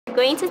We're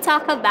going to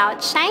talk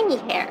about shiny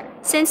hair.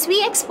 Since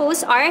we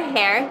expose our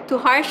hair to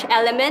harsh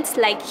elements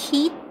like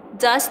heat,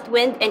 dust,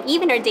 wind, and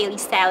even our daily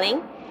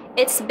styling,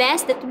 it's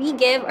best that we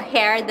give our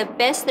hair the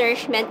best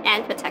nourishment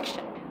and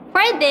protection.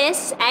 For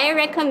this, I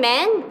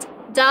recommend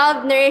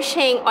Dove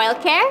Nourishing Oil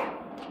Care.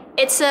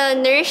 It's a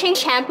nourishing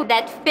shampoo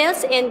that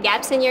fills in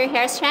gaps in your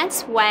hair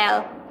strands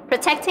while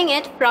protecting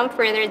it from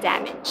further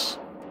damage.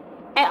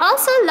 I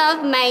also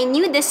love my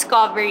new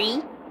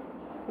discovery,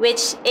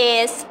 which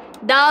is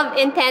Dove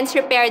Intense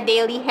Repair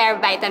Daily Hair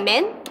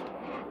Vitamin.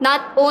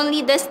 Not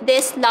only does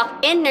this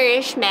lock in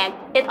nourishment,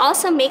 it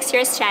also makes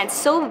your strands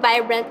so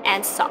vibrant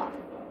and soft.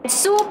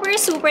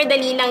 Super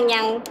dali lang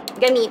niyang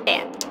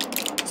gamitin.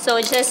 So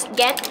just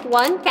get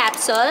one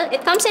capsule.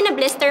 It comes in a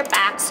blister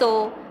pack,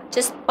 so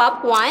just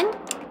pop one.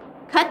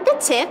 Cut the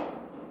tip.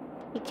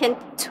 You can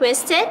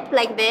twist it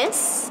like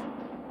this.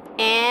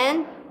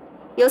 And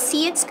you'll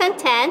see its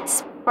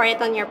contents. Pour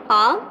it on your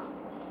palm.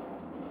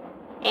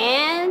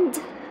 And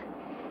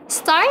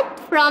start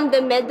from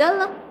the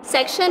middle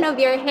section of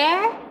your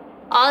hair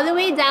all the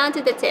way down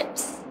to the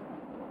tips.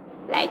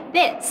 Like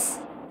this.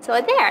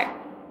 So there.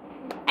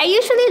 I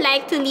usually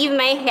like to leave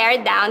my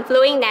hair down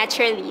flowing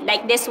naturally,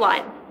 like this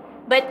one.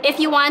 But if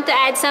you want to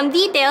add some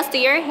details to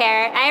your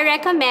hair, I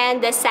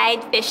recommend the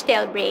side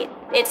fishtail braid.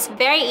 It's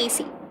very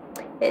easy.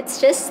 It's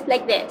just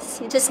like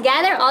this. You just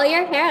gather all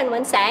your hair on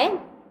one side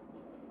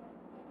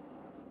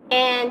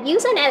and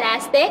use an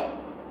elastic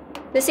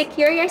to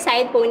secure your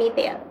side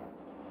ponytail.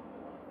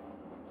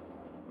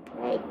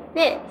 Like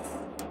this.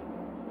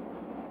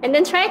 And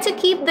then try to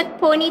keep the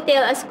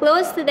ponytail as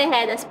close to the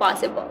head as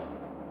possible.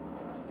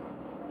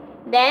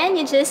 Then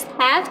you just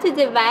have to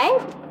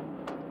divide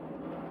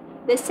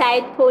the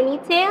side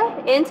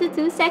ponytail into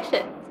two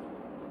sections.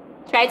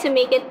 Try to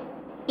make it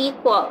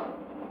equal.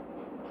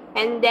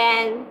 And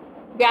then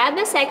grab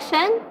a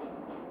section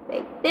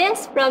like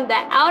this from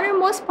the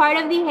outermost part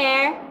of the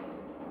hair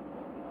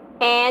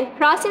and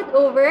cross it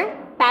over,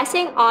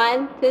 passing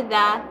on to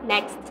the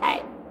next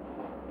side.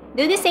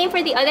 Do the same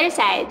for the other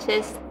side.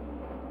 Just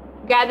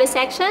grab a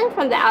section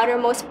from the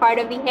outermost part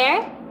of the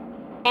hair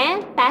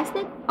and pass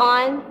it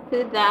on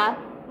to the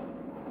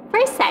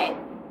first side.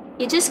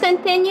 You just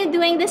continue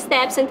doing the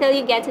steps until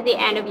you get to the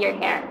end of your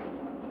hair.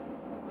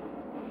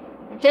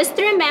 Just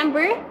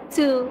remember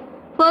to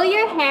pull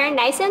your hair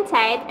nice and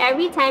tight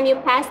every time you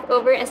pass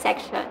over a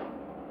section.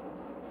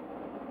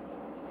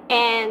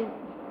 And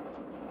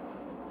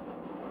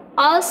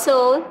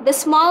also, the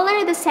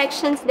smaller the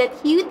sections that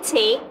you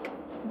take,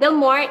 the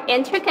more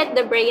intricate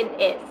the braid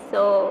is.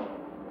 So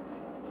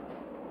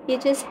you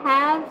just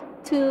have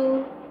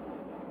to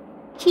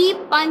keep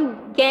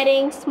on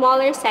getting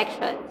smaller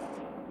sections.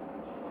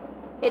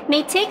 It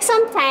may take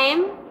some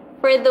time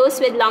for those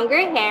with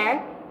longer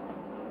hair,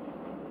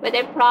 but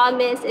I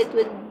promise it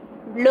would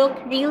look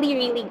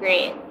really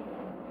great.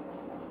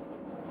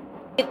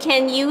 You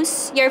can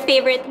use your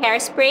favorite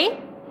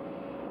hairspray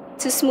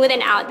to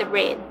smoothen out the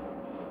braid.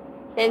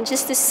 Then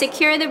just to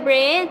secure the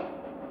braid,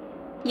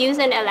 use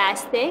an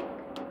elastic.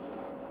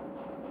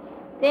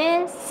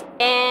 This,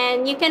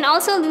 and you can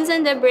also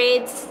loosen the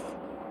braids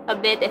a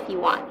bit if you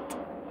want.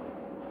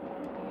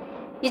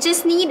 You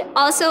just need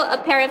also a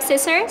pair of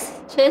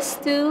scissors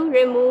just to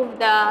remove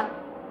the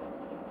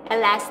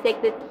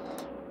elastic that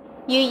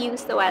you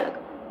used a while ago.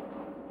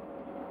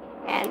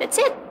 And that's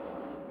it.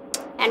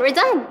 And we're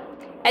done.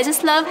 I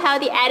just love how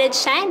the added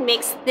shine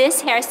makes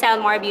this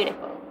hairstyle more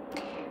beautiful.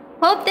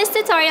 Hope this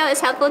tutorial is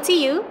helpful to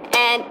you.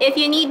 And if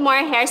you need more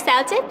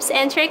hairstyle tips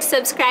and tricks,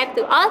 subscribe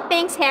to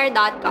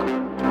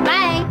allthingshair.com.